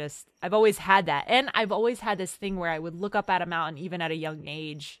 but I've always had that. And I've always had this thing where I would look up at a mountain even at a young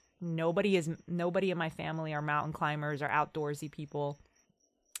age. Nobody in my family are mountain climbers or outdoorsy people,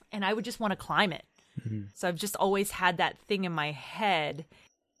 and I would just want to climb it. Mm-hmm. So I've just always had that thing in my head.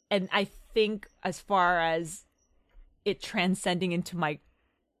 And I think as far as it transcending into my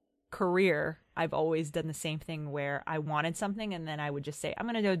career, I've always done the same thing where I wanted something and then I would just say, I'm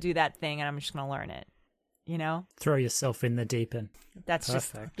going to go do that thing and I'm just going to learn it. Throw yourself in the deep end. That's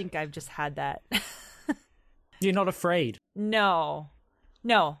perfect. I think I've just had that. You're not afraid? No.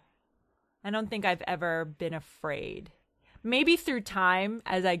 I don't think I've ever been afraid. Maybe through time,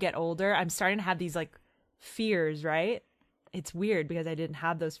 as I get older, I'm starting to have these like fears, right? It's weird because I didn't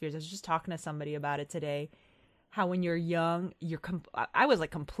have those fears. I was just talking to somebody about it today. How when you're young, I was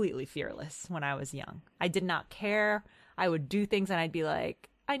like completely fearless when I was young. I did not care. I would do things and I'd be like,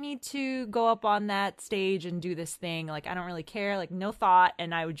 I need to go up on that stage and do this thing. Like, I don't really care, like no thought.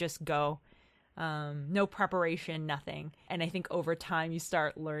 And I would just go, no preparation, nothing. And I think over time you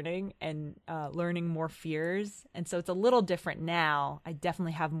start learning and learning more fears. And so it's a little different now. I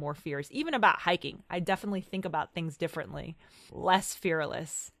definitely have more fears, even about hiking. I definitely think about things differently, less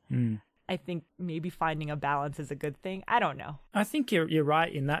fearless. I think maybe finding a balance is a good thing. I don't know. I think you're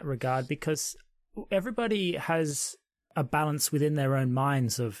right in that regard, because everybody has a balance within their own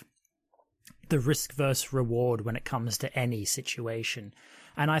minds of the risk versus reward when it comes to any situation.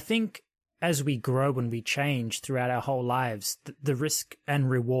 And I think as we grow and we change throughout our whole lives, the risk and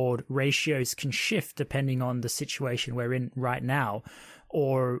reward ratios can shift depending on the situation we're in right now,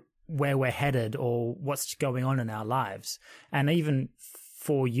 or where we're headed, or what's going on in our lives. And even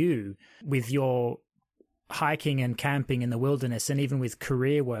for you, with your hiking and camping in the wilderness, and even with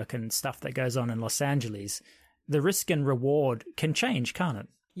career work and stuff that goes on in Los Angeles, the risk and reward can change, can't it?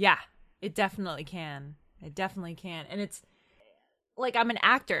 Yeah, it definitely can. It definitely can. And it's like, I'm an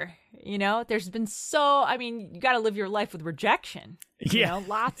actor, there's been you got to live your life with rejection,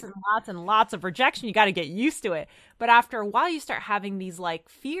 lots and lots and lots of rejection. You got to get used to it. But after a while, you start having these like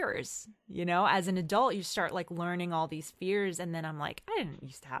fears, as an adult, you start like learning all these fears. And then I'm like, I didn't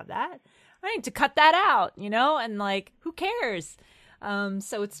used to have that. I need to cut that out, and like, who cares?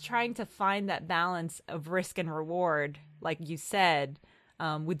 So it's trying to find that balance of risk and reward, like you said,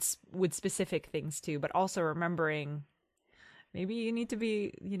 with specific things too, but also remembering maybe you need to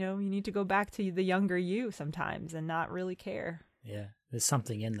be, you need to go back to the younger you sometimes and not really care. Yeah, there's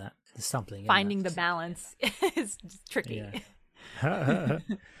something in that. Finding the balance is tricky. Yeah.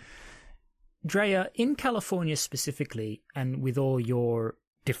 Drea, in California specifically, and with all your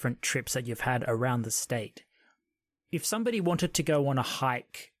different trips that you've had around the state, if somebody wanted to go on a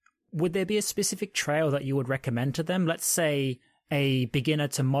hike, would there be a specific trail that you would recommend to them? Let's say a beginner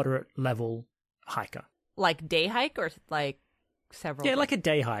to moderate level hiker. Like day hike or like several? Yeah, like a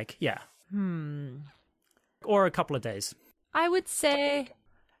day hike, yeah. Or a couple of days. I would say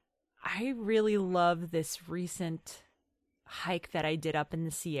I really love this recent hike that I did up in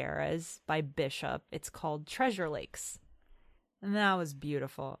the Sierras by Bishop. It's called Treasure Lakes. And that was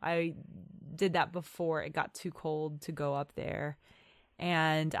beautiful. I did that before it got too cold to go up there.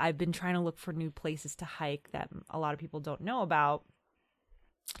 And I've been trying to look for new places to hike that a lot of people don't know about.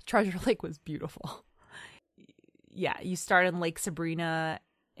 Treasure Lake was beautiful. Yeah, you start in Lake Sabrina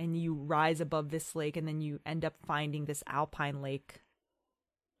and you rise above this lake, and then you end up finding this alpine lake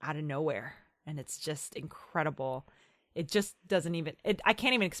out of nowhere. And it's just incredible. It just doesn't even, I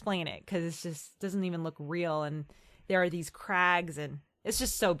can't even explain it because it just doesn't even look real. And there are these crags, and it's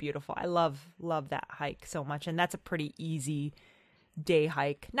just so beautiful. I love that hike so much. And that's a pretty easy day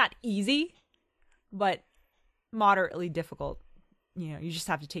hike. Not easy, but moderately difficult. You know, you just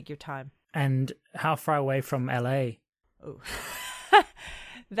have to take your time. And how far away from LA? Oh,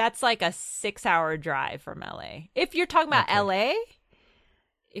 that's like a 6-hour drive from LA. If you're talking about LA,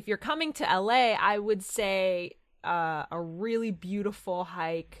 if you're coming to LA, I would say a really beautiful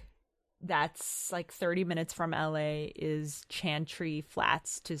hike that's like 30 minutes from LA is Chantry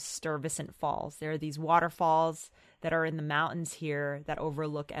Flats to Stuyvesant Falls. There are these waterfalls that are in the mountains here that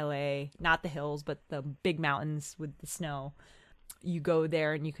overlook LA, not the hills, but the big mountains with the snow. You go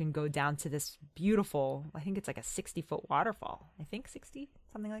there and you can go down to this beautiful, I think it's like a 60-foot waterfall. I think 60,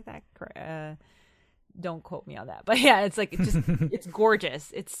 something like that. Don't quote me on that. But yeah, it's like, it's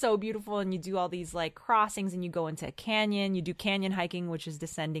gorgeous. It's so beautiful. And you do all these like crossings and you go into a canyon. You do canyon hiking, which is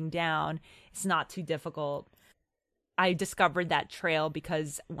descending down. It's not too difficult. I discovered that trail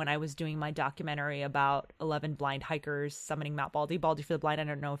because when I was doing my documentary about 11 blind hikers summiting Mount Baldy for the Blind, I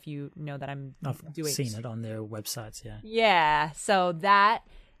don't know if you know that I've seen it on their websites, yeah. Yeah, so that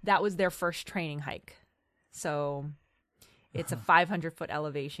was their first training hike. So it's a 500-foot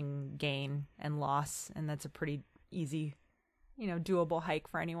elevation gain and loss, and that's a pretty easy, doable hike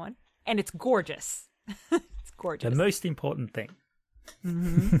for anyone. And it's gorgeous. It's gorgeous. The most important thing.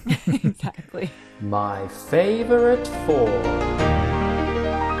 Mm-hmm. Exactly. My favorite 4.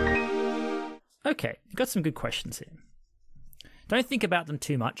 Okay, you've got some good questions here. Don't think about them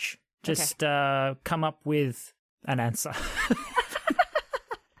too much. Just come up with an answer.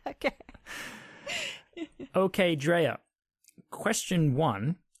 Okay. Okay, Drea. Question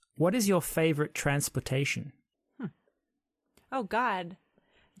 1. What is your favorite transportation? Oh, God.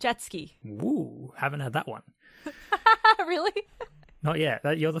 Jet ski. Ooh, haven't had that one. Really? Not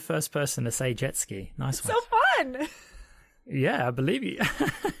yet. You're the first person to say jet ski. Nice one. So fun. Yeah, I believe you.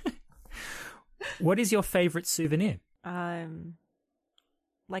 What is your favorite souvenir?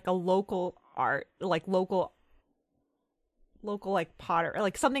 Like a local art, like local like potter,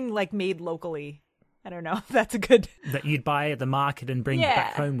 like something like made locally. I don't know if that's a good... That you'd buy at the market and bring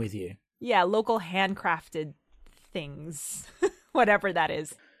back home with you. Yeah, local handcrafted things. Whatever that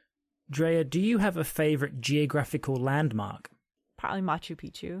is. Drea, do you have a favorite geographical landmark? Probably Machu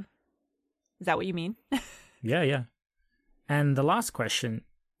Picchu. Is that what you mean? Yeah. And the last question,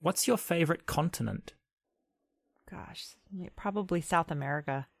 what's your favorite continent? Gosh, probably South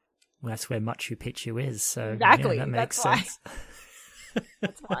America. Well, that's where Machu Picchu is, so exactly. Yeah, that makes sense. Why.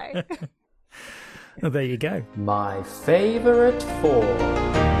 That's why. Well, there you go. My favorite 4.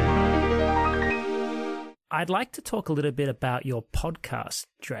 I'd like to talk a little bit about your podcast,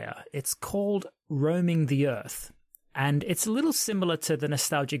 Drea. It's called Roaming the Earth. And it's a little similar to the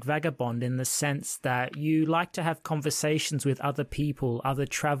Nostalgic Vagabond in the sense that you like to have conversations with other people, other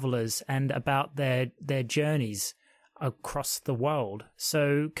travelers, and about their journeys across the world.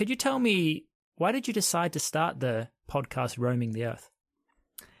 So could you tell me, why did you decide to start the podcast Roaming the Earth?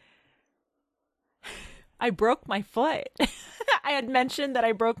 I broke my foot. I had mentioned that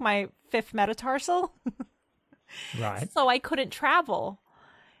I broke my 5th metatarsal. Right. So I couldn't travel.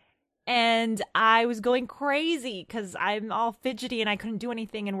 And I was going crazy because I'm all fidgety and I couldn't do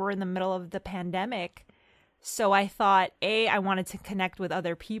anything, and we're in the middle of the pandemic. So I thought, I wanted to connect with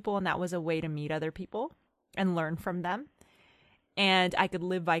other people, and that was a way to meet other people and learn from them. And I could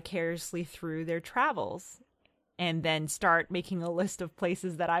live vicariously through their travels and then start making a list of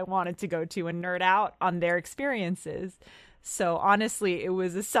places that I wanted to go to and nerd out on their experiences. So honestly, it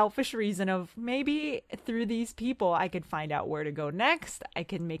was a selfish reason of maybe through these people, I could find out where to go next. I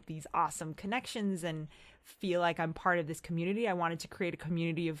could make these awesome connections and feel like I'm part of this community. I wanted to create a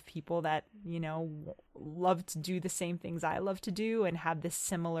community of people that, love to do the same things I love to do and have this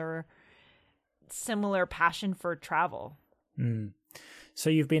similar passion for travel. So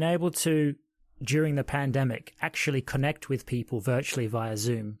you've been able to, during the pandemic, actually connect with people virtually via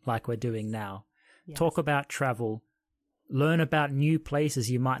Zoom, like we're doing now. Yes. Talk about travel. Learn about new places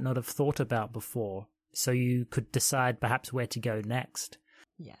you might not have thought about before, so you could decide perhaps where to go next.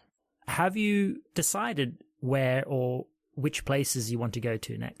 Yeah. Have you decided where or which places you want to go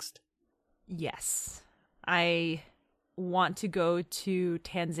to next? Yes. I want to go to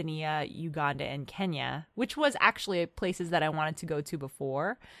Tanzania, Uganda, and Kenya, which was actually places that I wanted to go to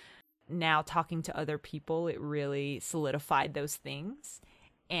before. Now, talking to other people, it really solidified those things.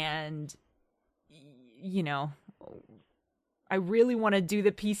 And, you know, I really want to do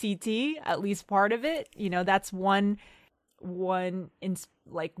the PCT, at least part of it. You know, that's one thing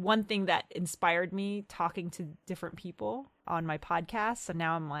that inspired me talking to different people on my podcast. So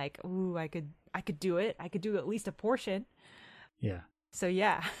now I'm like, ooh, I could do it. I could do at least a portion. Yeah. So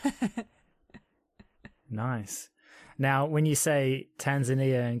yeah. Nice. Now, when you say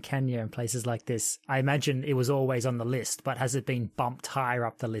Tanzania and Kenya and places like this, I imagine it was always on the list, but has it been bumped higher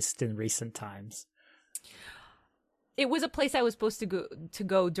up the list in recent times? It was a place I was supposed to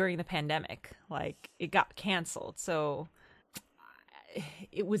go during the pandemic. Like, it got canceled. So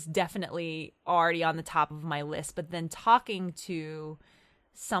it was definitely already on the top of my list. But then talking to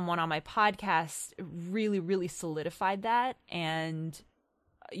someone on my podcast really, really solidified that. And,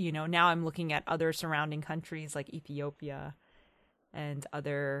 you know, now I'm looking at other surrounding countries like Ethiopia and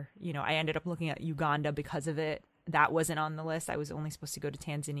other, you know, I ended up looking at Uganda because of it. That wasn't on the list. I was only supposed to go to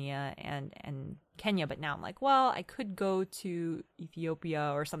Tanzania and Kenya, but now I'm like, well, I could go to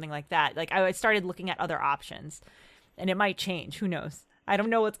Ethiopia or something like that. Like, I started looking at other options, and it might change. Who knows? I don't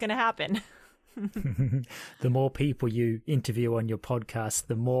know what's going to happen. The more people you interview on your podcast,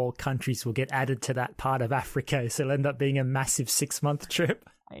 the more countries will get added to that part of Africa. So it'll end up being a massive 6-month trip.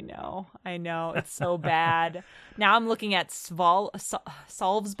 I know. It's so bad. Now I'm looking at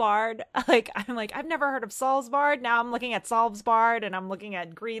Svalbard. I'm like, I've never heard of Svalbard. Now I'm looking at Svalbard, and I'm looking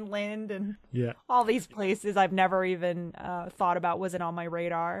at Greenland, and all these places I've never even thought about, wasn't on my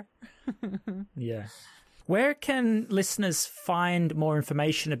radar. Yeah. Where can listeners find more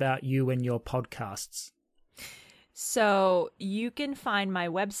information about you and your podcasts? So you can find my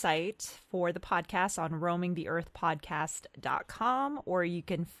website for the podcast on roamingtheearthpodcast.com, or you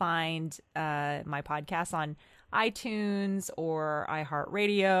can find my podcast on iTunes or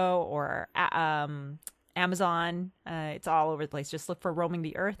iHeartRadio or Amazon. It's all over the place. Just look for Roaming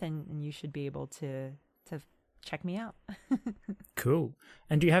the Earth, and you should be able to check me out. Cool.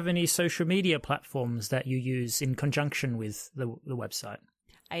 And do you have any social media platforms that you use in conjunction with the website?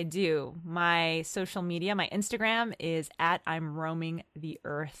 I do. My social media, my Instagram is @I'm Roaming the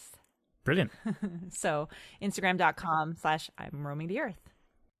Earth. Brilliant. So Instagram.com/I'm Roaming the Earth.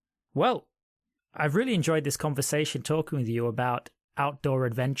 Well, I've really enjoyed this conversation talking with you about outdoor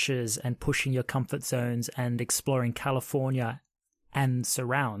adventures and pushing your comfort zones and exploring California and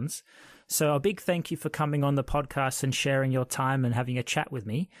surrounds. So a big thank you for coming on the podcast and sharing your time and having a chat with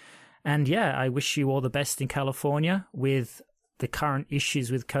me. And yeah, I wish you all the best in California with the current issues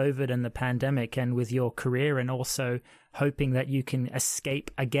with COVID and the pandemic, and with your career, and also hoping that you can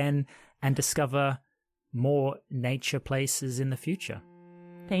escape again and discover more nature places in the future.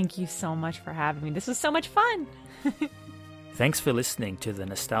 Thank you so much for having me. This was so much fun. Thanks for listening to The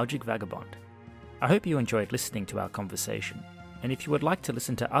Nostalgic Vagabond. I hope you enjoyed listening to our conversation. And if you would like to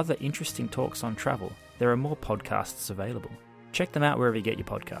listen to other interesting talks on travel, there are more podcasts available. Check them out wherever you get your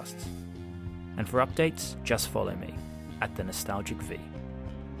podcasts. And for updates, just follow me at The Nostalgic V.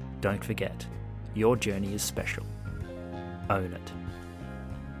 Don't forget, your journey is special. Own it.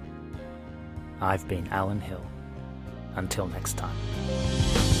 I've been Alan Hill. Until next time.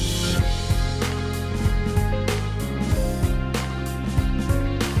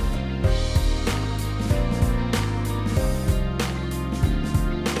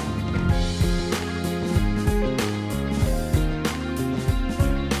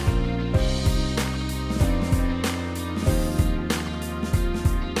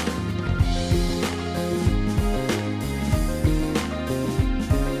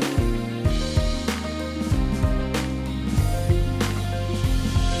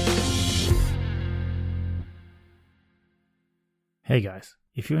 Hey guys,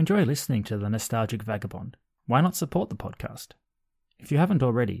 if you enjoy listening to The Nostalgic Vagabond, why not support the podcast? If you haven't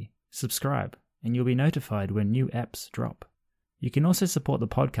already, subscribe and you'll be notified when new eps drop. You can also support the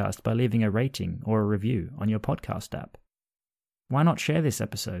podcast by leaving a rating or a review on your podcast app. Why not share this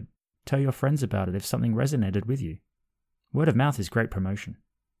episode? Tell your friends about it if something resonated with you. Word of mouth is great promotion.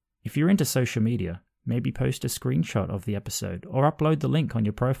 If you're into social media, maybe post a screenshot of the episode or upload the link on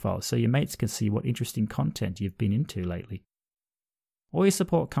your profile so your mates can see what interesting content you've been into lately. All your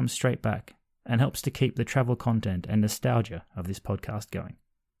support comes straight back and helps to keep the travel content and nostalgia of this podcast going.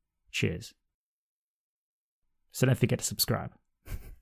 Cheers. So don't forget to subscribe.